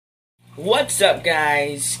What's up,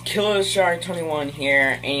 guys? Killer Shark 21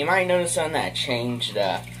 here, and you might notice on that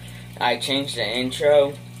I changed the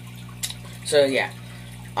intro. So yeah.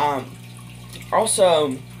 Also,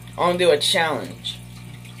 I'm gonna do a challenge.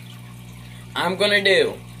 I'm gonna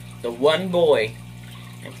do the one boy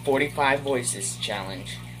and 45 voices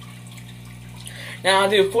challenge. Now I'll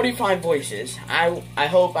do 45 voices. I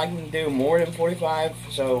hope I can do more than 45.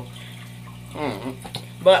 So,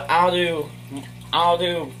 but I'll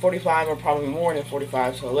do 45 or probably more than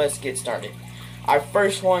 45, so let's get started. Our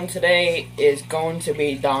first one today is going to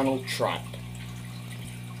be Donald Trump.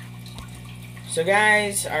 So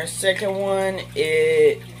guys, our second one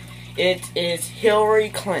it is Hillary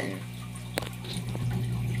Clinton.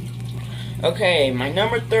 Okay, my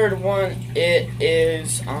number third one it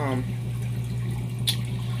is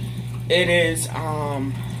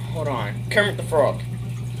hold on, Kermit the Frog.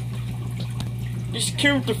 This is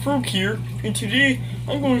Kermit the Frog here, and today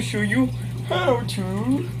I'm going to show you how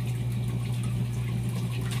to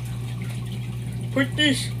put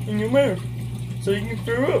this in your mouth so you can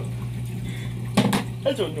throw up.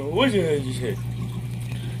 I don't know what the hell you said.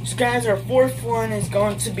 So guys, our fourth one is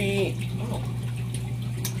going to be hold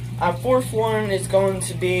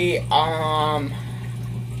on,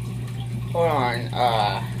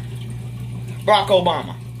 Barack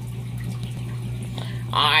Obama.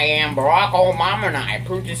 I am Barack Obama, and I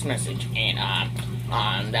approve this message. And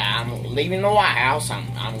I'm leaving the White House.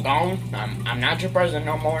 I'm gone. I'm not your president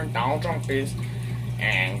no more. Donald Trump is.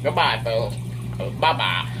 And goodbye, fellas. Bye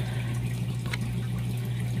bye.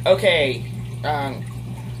 Okay,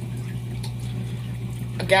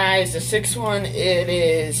 guys, the sixth one it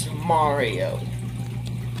is Mario.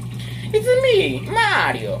 It's me,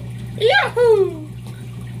 Mario. Yahoo!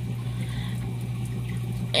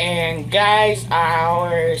 And guys,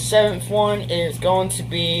 our seventh one is going to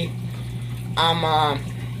be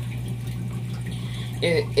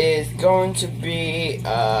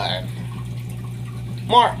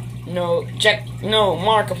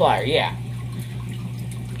Markiplier, yeah.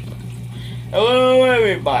 Hello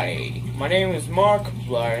everybody, my name is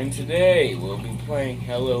Markiplier, and today we'll be playing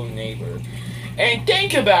Hello Neighbor. And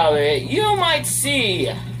think about it, you might see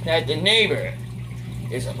that the neighbor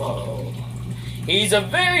is a butthole. He's a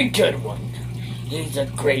very good one. He's a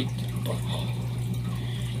great butthole.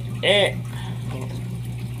 And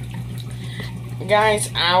guys,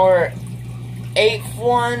 our eighth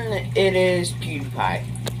one, it is PewDiePie.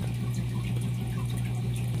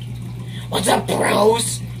 What's up,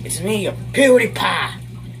 bros? It's me, PewDiePie.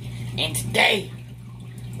 And today,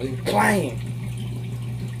 we're playing,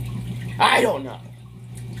 I don't know.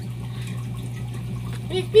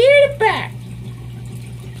 It's PewDiePie.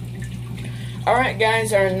 Alright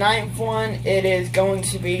guys, our ninth one, it is going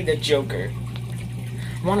to be the Joker.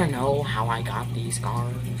 Wanna know how I got these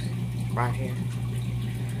cars? Right here.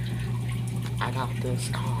 I got this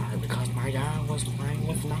car because my dad was playing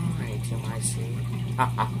with knives, you might see.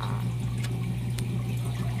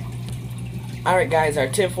 Alright guys, our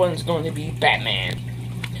 10th one is going to be Batman.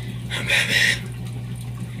 I'm Batman.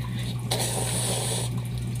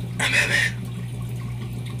 I'm Batman.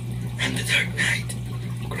 I'm the Dark Knight.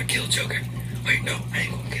 I'm gonna kill Joker. Wait, no, I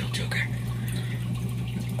ain't gonna kill Joker.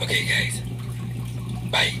 Okay guys,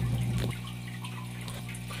 bye.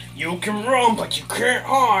 You can run, but you can't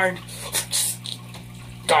hide.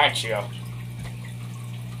 Gotcha.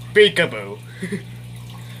 Peekaboo.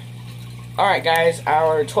 Alright guys,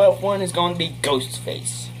 our 12th one is going to be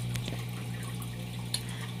Ghostface.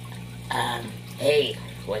 Hey,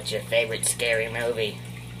 what's your favorite scary movie?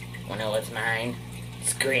 Wanna know what's mine?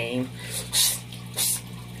 Scream.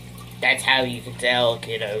 That's how you can tell,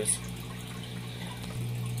 kiddos.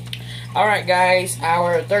 Alright guys,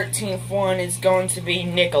 our 13th one is going to be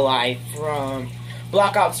Nikolai from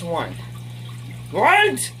Black Ops 1.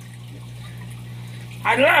 What?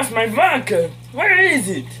 I lost my vodka. Where is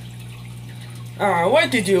it? Where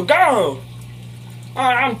did you go?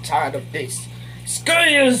 I'm tired of this. Screw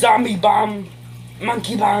you, zombie bomb.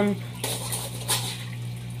 Monkey bomb.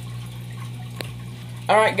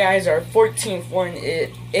 Alright guys, our 14th one,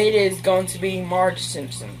 it is going to be Marge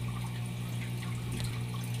Simpson.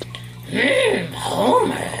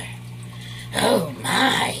 Homer. Oh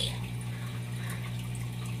my.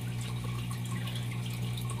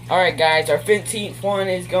 Alright guys, our 15th one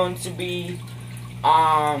is going to be,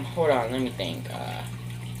 hold on, let me think.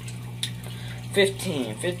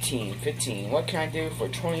 15. What can I do for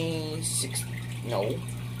 26? No.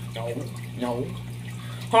 Hold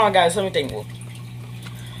on guys, let me think.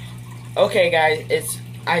 Okay guys,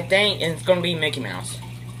 I think it's gonna be Mickey Mouse.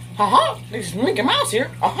 Haha, this is Mickey Mouse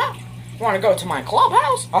here. Wanna go to my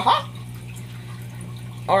clubhouse?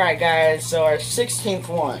 Alright guys, so our 16th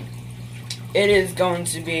one, it is going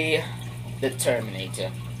to be the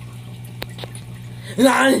Terminator.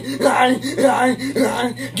 Get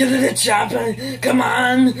to the chopper, come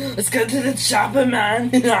on, let's go to the chopper,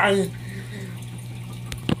 man.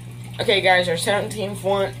 Okay guys, our 17th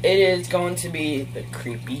one, it is going to be the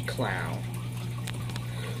Creepy Clown.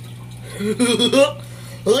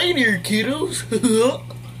 Hey there, kiddos.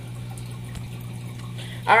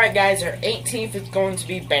 Alright guys, our 18th is going to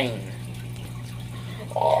be Bane.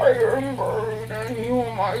 I am Bane and you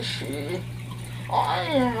might see. I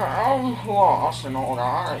am lost and all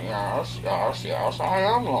that. Yes, I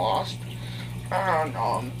am lost.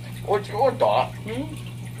 And, what's your thought?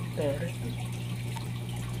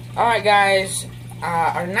 Alright guys,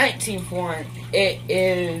 our 19th one, it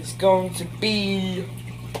is going to be,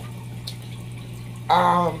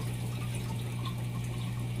 hold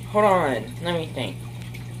on, let me think.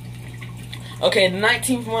 Okay, the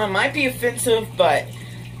 19th one might be offensive, but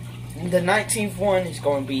the 19th one is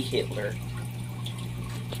going to be Hitler.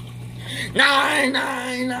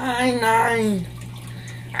 999.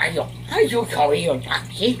 Are you Korean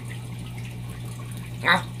Nazi?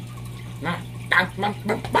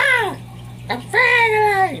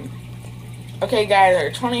 Okay, guys,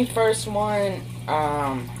 our 21st one,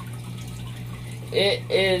 it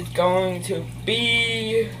is going to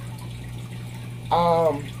be,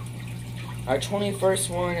 our 21st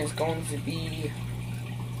one is going to be,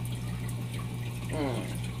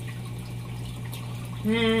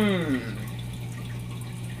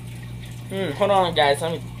 hold on, guys,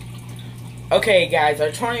 okay, guys, our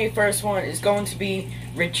 21st one is going to be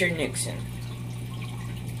Richard Nixon.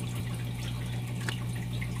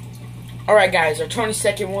 Alright, guys, our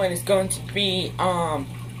 22nd one is going to be, John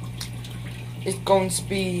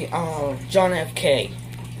F. K.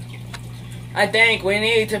 I think we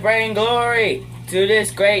need to bring glory to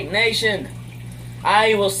this great nation.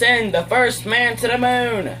 I will send the first man to the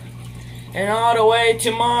moon and all the way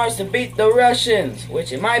to Mars to beat the Russians,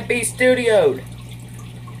 which it might be studioed.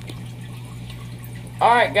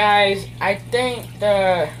 Alright guys, I think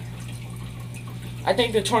the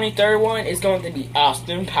 23rd one is going to be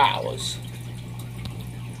Austin Powers.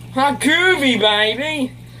 How groovy,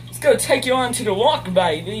 baby! Let's go take you on to the walk,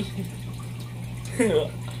 baby.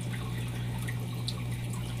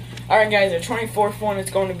 Alright guys, the 24th one is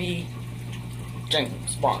going to be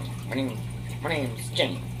James Bond. My name is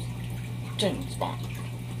James Bond.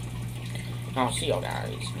 I'll see y'all guys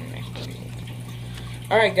in the next video.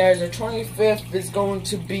 Alright guys, the 25th is going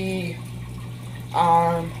to be,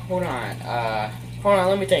 hold on,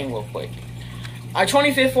 let me think real quick. Our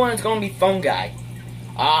 25th one is going to be Phone Guy.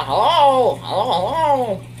 Hello,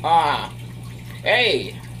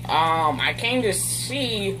 hey, I came to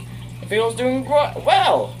see if he was doing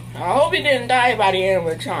well. I hope he didn't die by the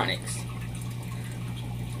animatronics.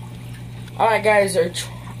 Alright guys,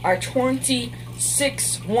 our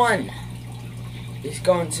 26th one is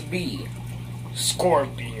going to be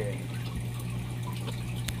Scorpion.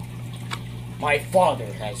 My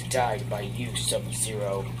father has died by you,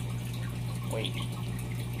 Sub-Zero. Wait.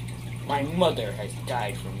 My mother has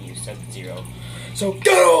died from you, Sub-Zero. So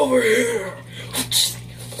get over here!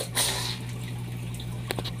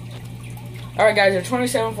 Alright guys, our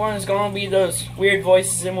 27th one is going to be those weird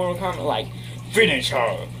voices in Mortal Kombat like, finish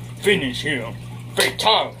her, finish him,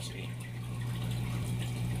 fatality.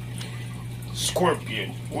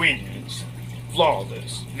 Scorpion wins,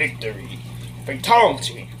 flawless victory,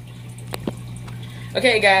 fatality.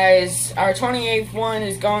 Okay guys, our 28th one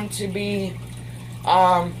is going to be,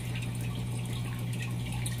 our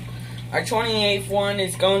 28th one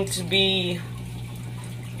is going to be,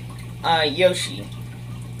 Yoshi.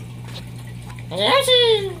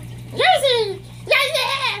 Yoshi!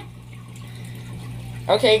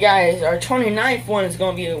 Okay guys, our 29th one is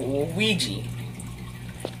going to be Luigi.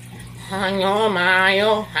 I know,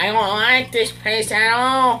 Mario, I don't like this place at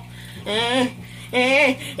all.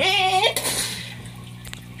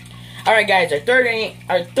 Alright guys, our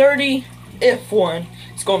 30th one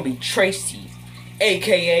is going to be Tracy,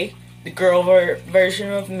 aka the girl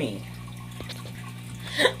version of me.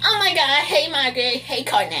 Oh my god, hey Margaret, hey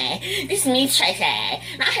Courtney, this is me Tracy. I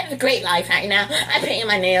have a great life right now. I painted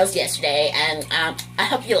my nails yesterday and I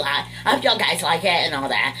hope y'all guys like it and all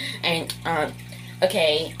that. And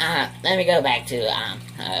okay, let me go back to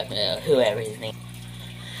whoever his name.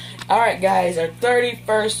 Alright guys, our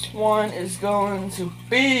 31st one is going to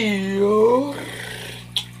be,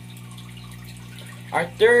 our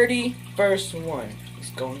 31st one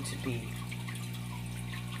is going to be,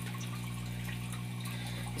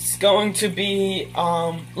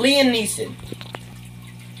 Liam Neeson.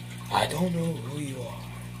 I don't know who you are,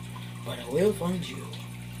 but I will find you,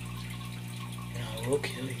 and I will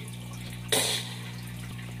kill you.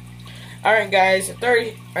 Alright guys,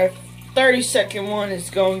 our 30-second one is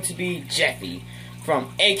going to be Jeffy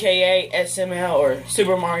from AKA SML or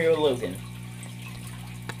Super Mario Logan.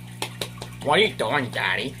 What are you doing,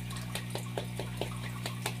 Daddy?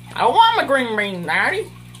 I don't want my green bean,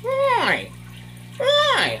 Daddy. Why?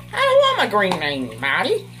 Why? I don't want my green bean,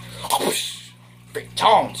 Daddy. Oh,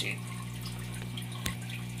 fatality.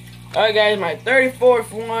 Alright guys, my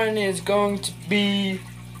 34th one is going to be,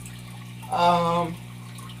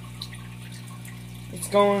 it's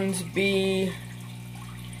going to be,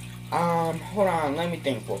 hold on, let me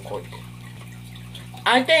think real quick.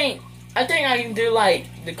 I think I can do like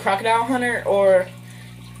the Crocodile Hunter or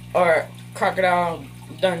Crocodile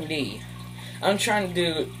Dundee. I'm trying to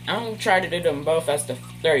do them both as the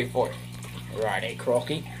 34th. Right,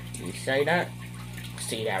 Croaky? You say that?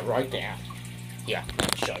 See that right there? Yeah,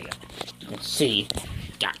 let me show you. You can see,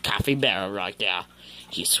 got Coffee Bear right there.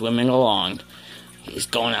 He's swimming along. He's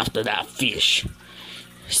going after that fish.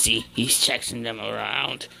 See, he's checking them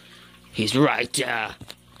around. He's right there.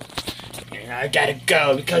 And I gotta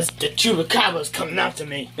go because the Chupacabra's coming after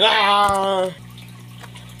me. Ah!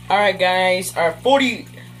 Alright guys, our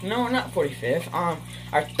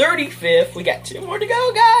 35th, we got 2 more to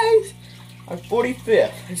go, guys. Our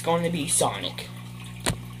 45th is going to be Sonic.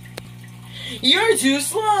 You're too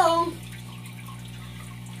slow.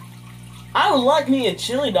 I would like me a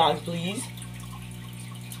chili dog, please.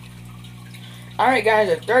 Alright guys,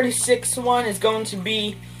 our 36th one is going to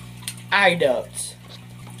be iDubbbz.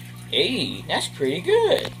 Hey, that's pretty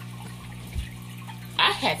good.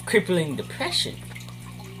 I have crippling depression.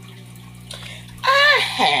 I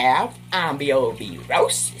have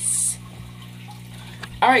ambiobiosis.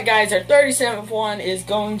 Alright guys, our 37th one is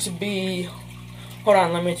going to be, hold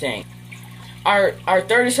on, let me think. Our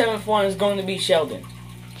 37th one is going to be Sheldon.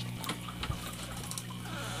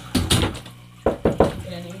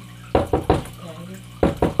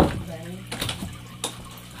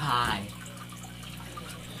 Hi.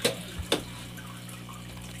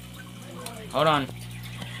 Hold on.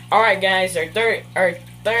 Alright guys, our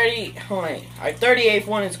 38th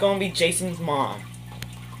one is going to be Jason's mom.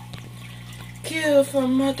 Kill for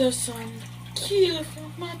mother, son. Kill for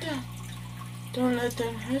mother. Don't let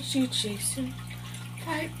them hurt you, Jason.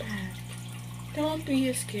 Fight back. Don't be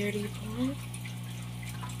a scaredy boy.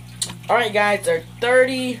 Alright guys, our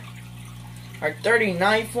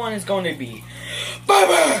 39th one is going to be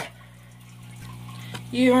Baba!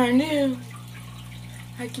 You are new.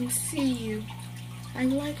 I can see you. I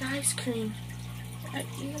like ice cream.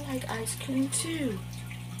 You like ice cream too.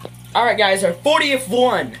 Alright guys, our 40th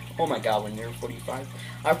one. Oh my god, when you're 45.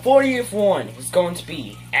 Our 40th one is going to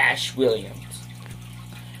be Ash Williams.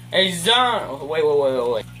 Hey, Zon.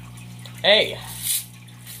 Wait. Hey.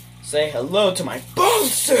 Say hello to my bone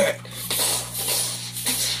set.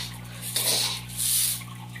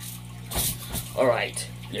 Alright,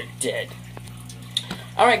 you're dead.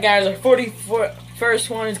 Alright guys, our 41st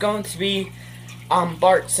one is going to be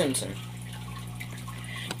Bart Simpson.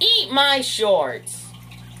 Eat my shorts.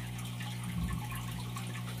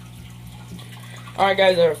 Alright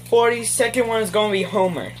guys, our 42nd one is going to be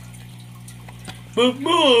Homer. But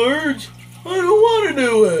Marge, I don't want to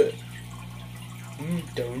do it.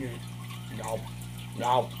 Don't you?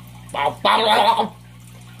 No.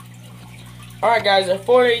 Alright guys, our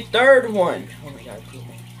 43rd one. Oh my god,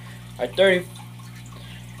 our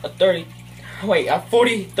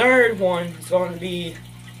 43rd one is going to be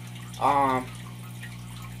Alan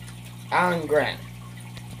Grant.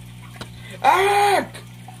 Alec!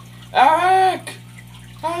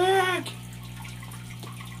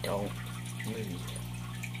 Don't move.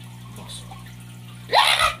 Muscle.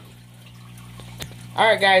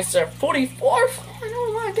 Alright guys, our 44th one.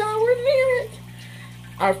 Oh my god, we're near it.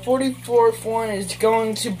 Our 44th one is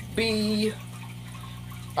going to be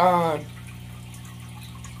hold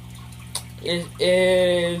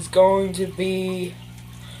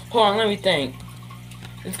on, let me think.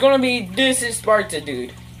 It's gonna be This Is Sparta,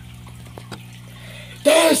 dude.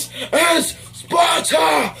 This is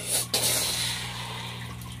Sparta!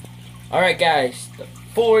 Alright guys, the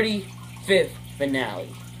 45th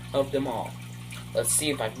finale of them all. Let's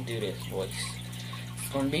see if I can do this voice. It's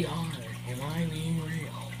gonna be hard. Am I being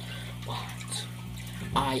real? But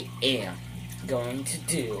I am going to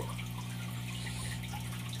do.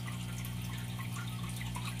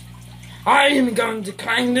 I am going to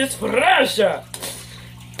claim this for Russia!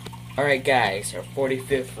 Alright guys, our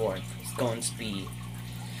 45th one is going to be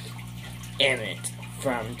Emmett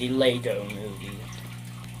from the Lego Movie.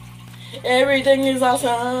 Everything is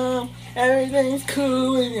awesome. Everything's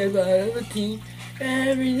cool when you're part of a team.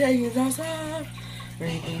 Everything is awesome.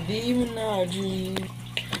 We can even our dream.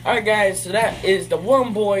 Alright guys, so that is the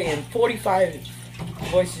One Boy and 45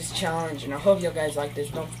 Voices challenge, and I hope you guys like this.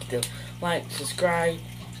 Don't forget to like, subscribe,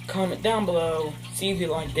 comment down below, see if you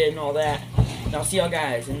liked it and all that. And I'll see y'all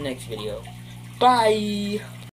guys in the next video. Bye!